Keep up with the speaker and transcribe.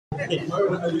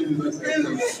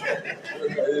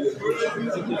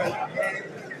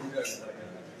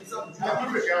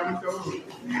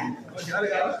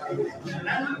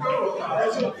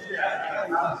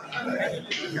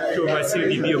To masu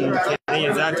bibiyan mu kenan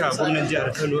yanzu haka gwamnan jihar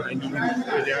Kano Aminu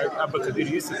da Abba Kabir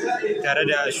Yusuf tare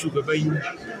da shugaban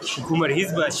hukumar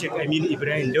Hisba Sheikh Aminu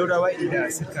Ibrahim Daurawa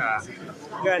inda suka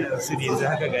gana su da yanzu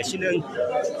haka gashi nan.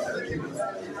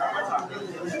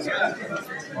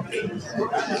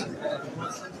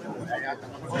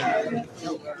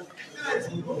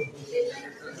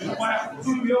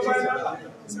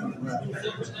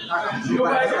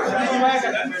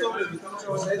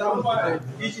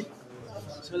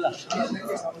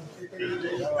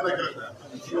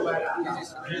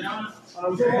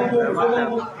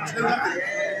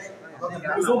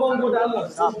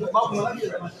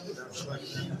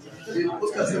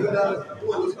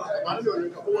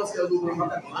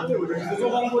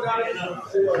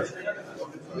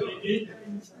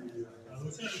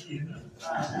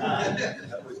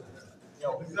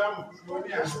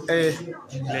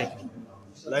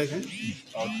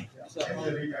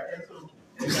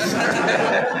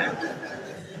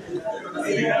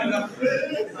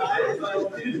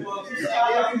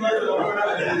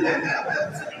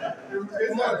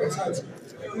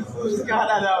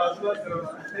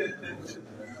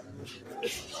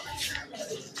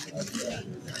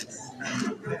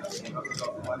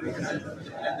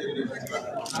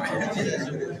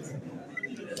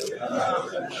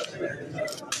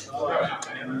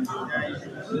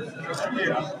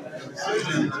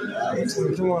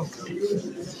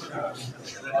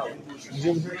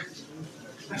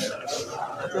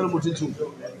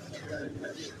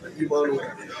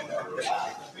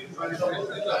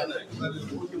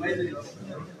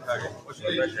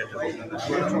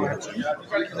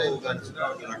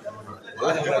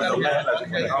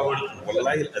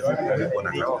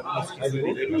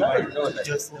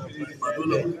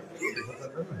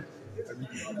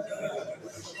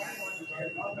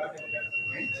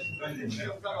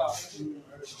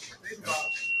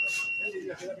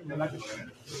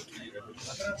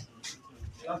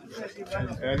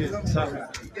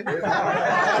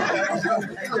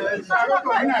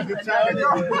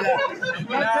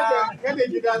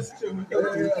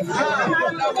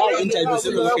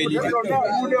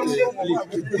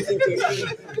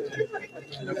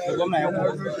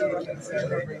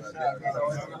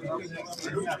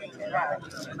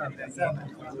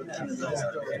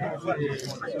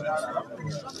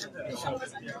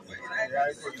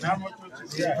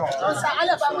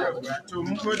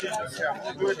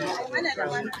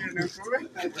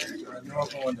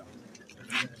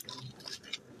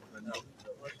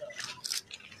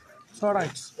 All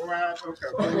right.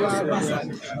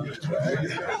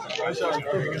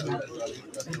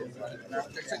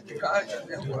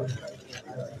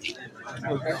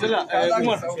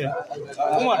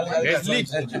 Umar,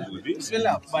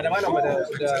 bismillah, ba da malam ba da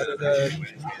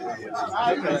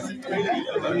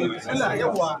bismillah,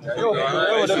 yawa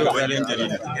da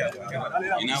jarida.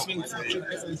 Ina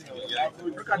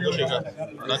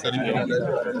na karim ina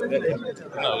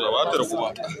gabatar kuma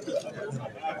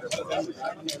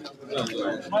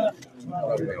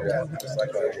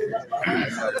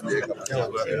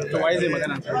to waye zai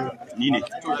magana? Ni ne.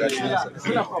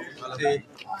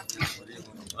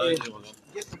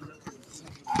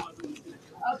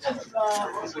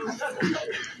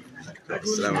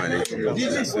 Assalamu alaikum.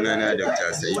 Sunana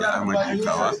Dr. Sheikh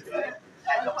Aminu,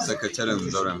 sakataren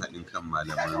zauren haɗin kan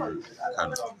malaman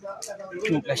Kano.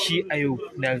 To gashi a yau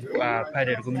na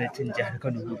fadar gwamnatin jihar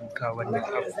Kano rubuka wannan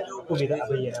abu ko me za a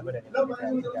bayyana mana?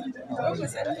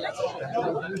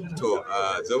 To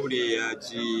zaure ya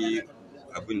ji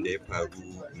abin da ya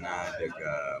faru na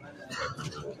daga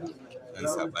ɗan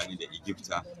saɓani da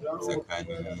Egypta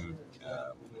tsakanin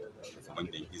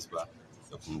kwamandan Hisba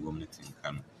da kuma gwamnatin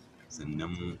Kano.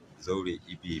 Sannan zaure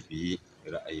ibibi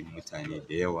ra'ayin mutane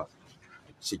da yawa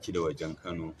ciki da wajen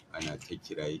Kano ana ta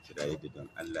kiraye-kiraye da don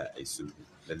Allah ai sulhu,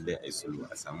 lallai ai sulhu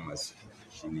a samu masu.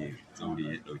 Shine zaure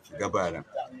ya ɗauki gabaran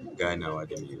ganawa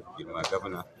da mai girma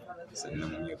gwamna,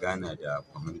 sannan ya gana da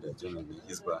kwamandan janar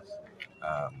Hisba,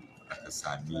 aka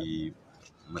sami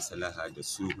maslaha da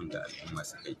sulhun da al'umma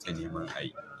suka yi ta neman a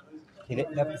yi.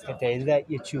 Na fuskanta yanzu za a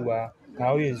iya cewa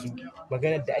kawo yanzu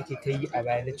maganar da ake ta yi a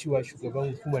baya na cewa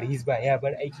shugaban hukumar Hisba ya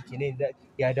bar aiki kenan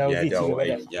ya dawo zai ci gaba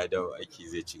da ya dawo aiki,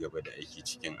 zai ci gaba da aiki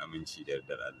cikin aminci da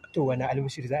yardar Allah. To wani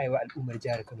albishir za a yi wa al'ummar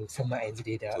jihar Kano musamman a yanzu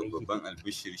da ya dawo aiki? Babban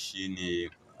albishir shine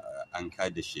an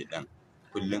kada shedan.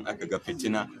 Kullum aka ga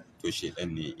fitina to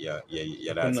shedan ne ya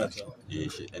ratsa.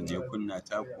 Shedan ne kunna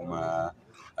ta kuma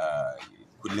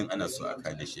kullum ana so a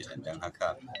kada shi, dan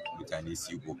haka mutane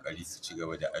su yi kokari su ci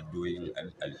gaba da addu'o'in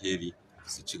alheri,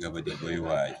 su ci gaba da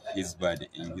baiwa Hisba da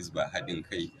yan Hisba haɗin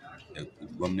kai, da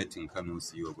gwamnatin Kano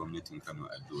su yi wa gwamnatin Kano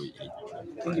addu'o'i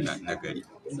na gari.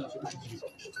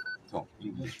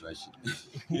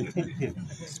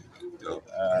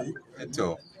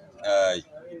 To,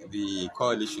 the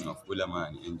coalition of ulama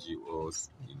and NGOs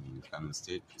in Kano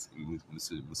State,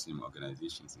 Muslim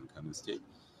organizations in Kano State,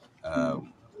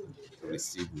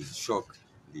 received with shock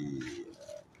the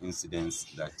incidents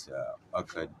that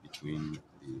occurred between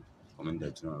the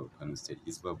Commander General of Kano State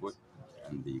Hisba Board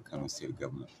and the Kano State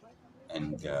government.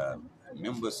 And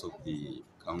members of the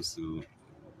council,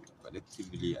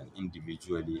 collectively and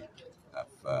individually,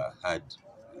 have had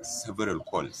several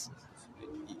calls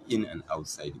in and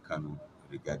outside Kano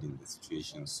regarding the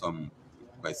situation, some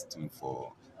requesting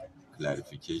for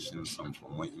clarification, some for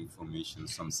more information,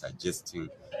 some suggesting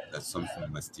that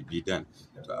something must be done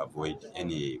to avoid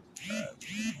any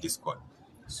discord.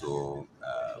 So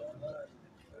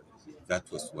that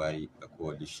was why the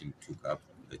coalition took up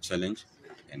the challenge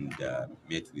and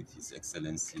met with His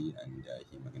Excellency, and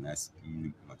he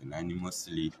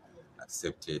magnanimously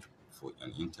accepted for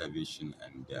an intervention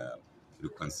and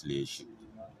reconciliation.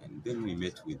 And then we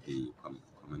met with the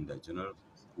Commander General,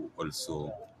 who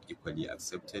also equally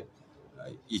accepted.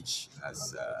 Each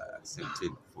has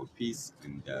accepted for peace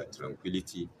and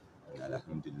tranquility. And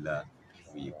Alhamdulilah,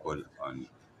 we call on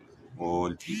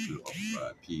all people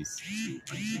of peace to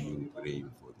continue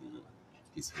praying for the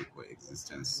peaceful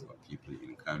coexistence of people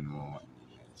in Kano and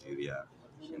in Nigeria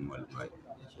and worldwide.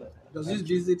 Does this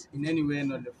visit in any way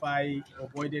nullify or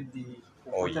avoided the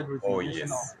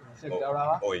yes. of Sheikh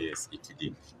Daurawa? Oh yes, it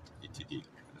did. It did.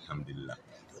 Alhamdulillah.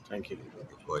 Thank you.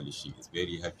 The coalition is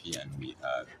very happy, and we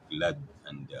are glad,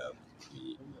 and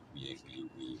we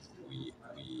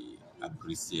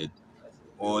appreciate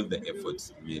all the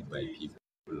efforts made by people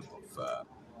of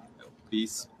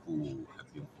peace who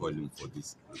have been calling for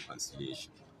this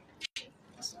reconciliation.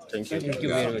 Thank you. Thank you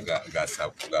very much.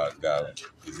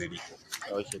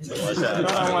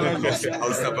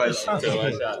 Hausa bashi.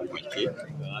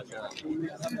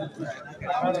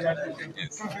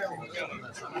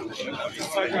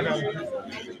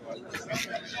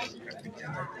 Okay.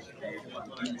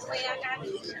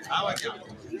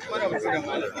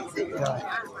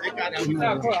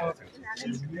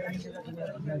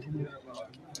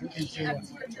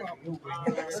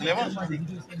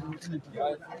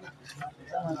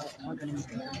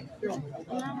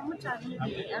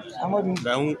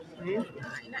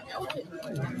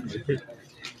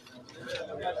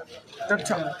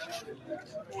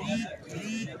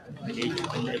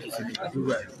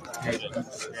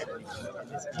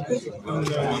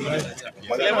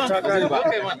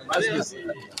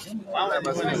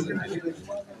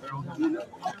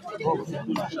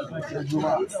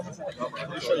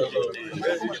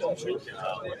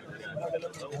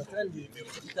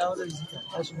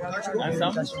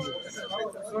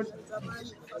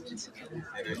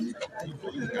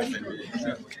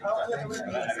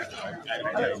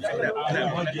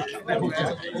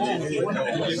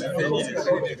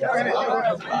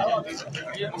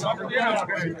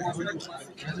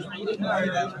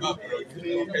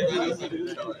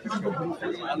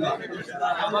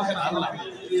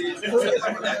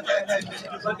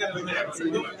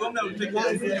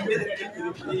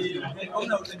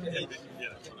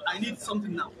 I need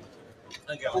something now.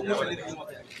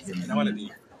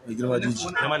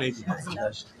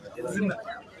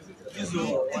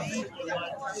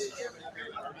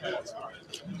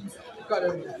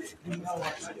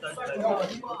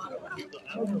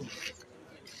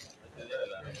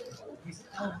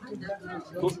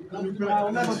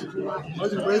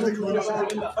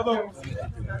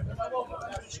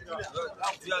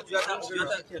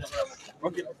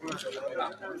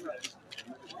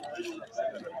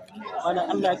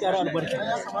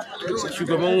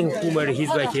 Shugaban hukumar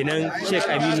Hisba kenan Sheikh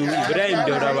Aminu Ibrahim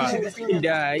Daurawa,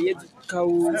 inda ya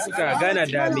kawo suka gana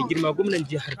da mai girma gwamnan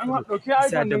jihar Kano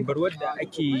bisa dambarwar da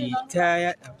ake ta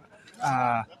yada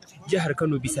a jihar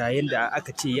Kano bisa yadda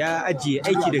aka ce ya ajiye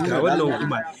aiki daga wannan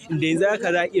hukuma, inda yanzu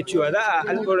haka za a iya cewa za a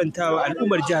alƙawaranta wa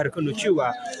al'ummar jihar Kano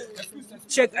cewa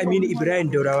Sheikh Aminu Ibrahim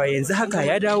Daurawa yanzu haka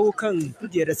ya dawo kan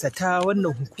kujerarsa ta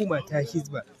wannan hukuma ta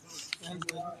Hisba.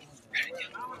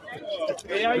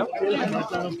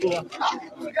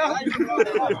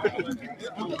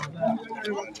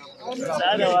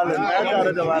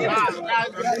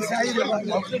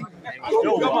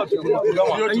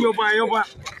 Yo ba.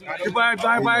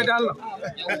 Bye da Allah.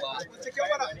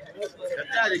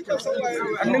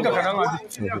 Hannunka kaɗan a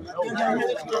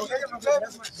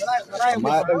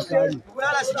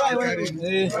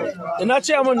ina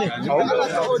ce mun ne?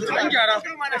 An gyara.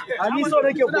 A ni so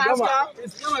nake ku gama.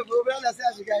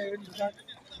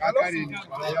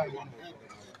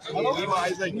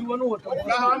 Ni wani hoto.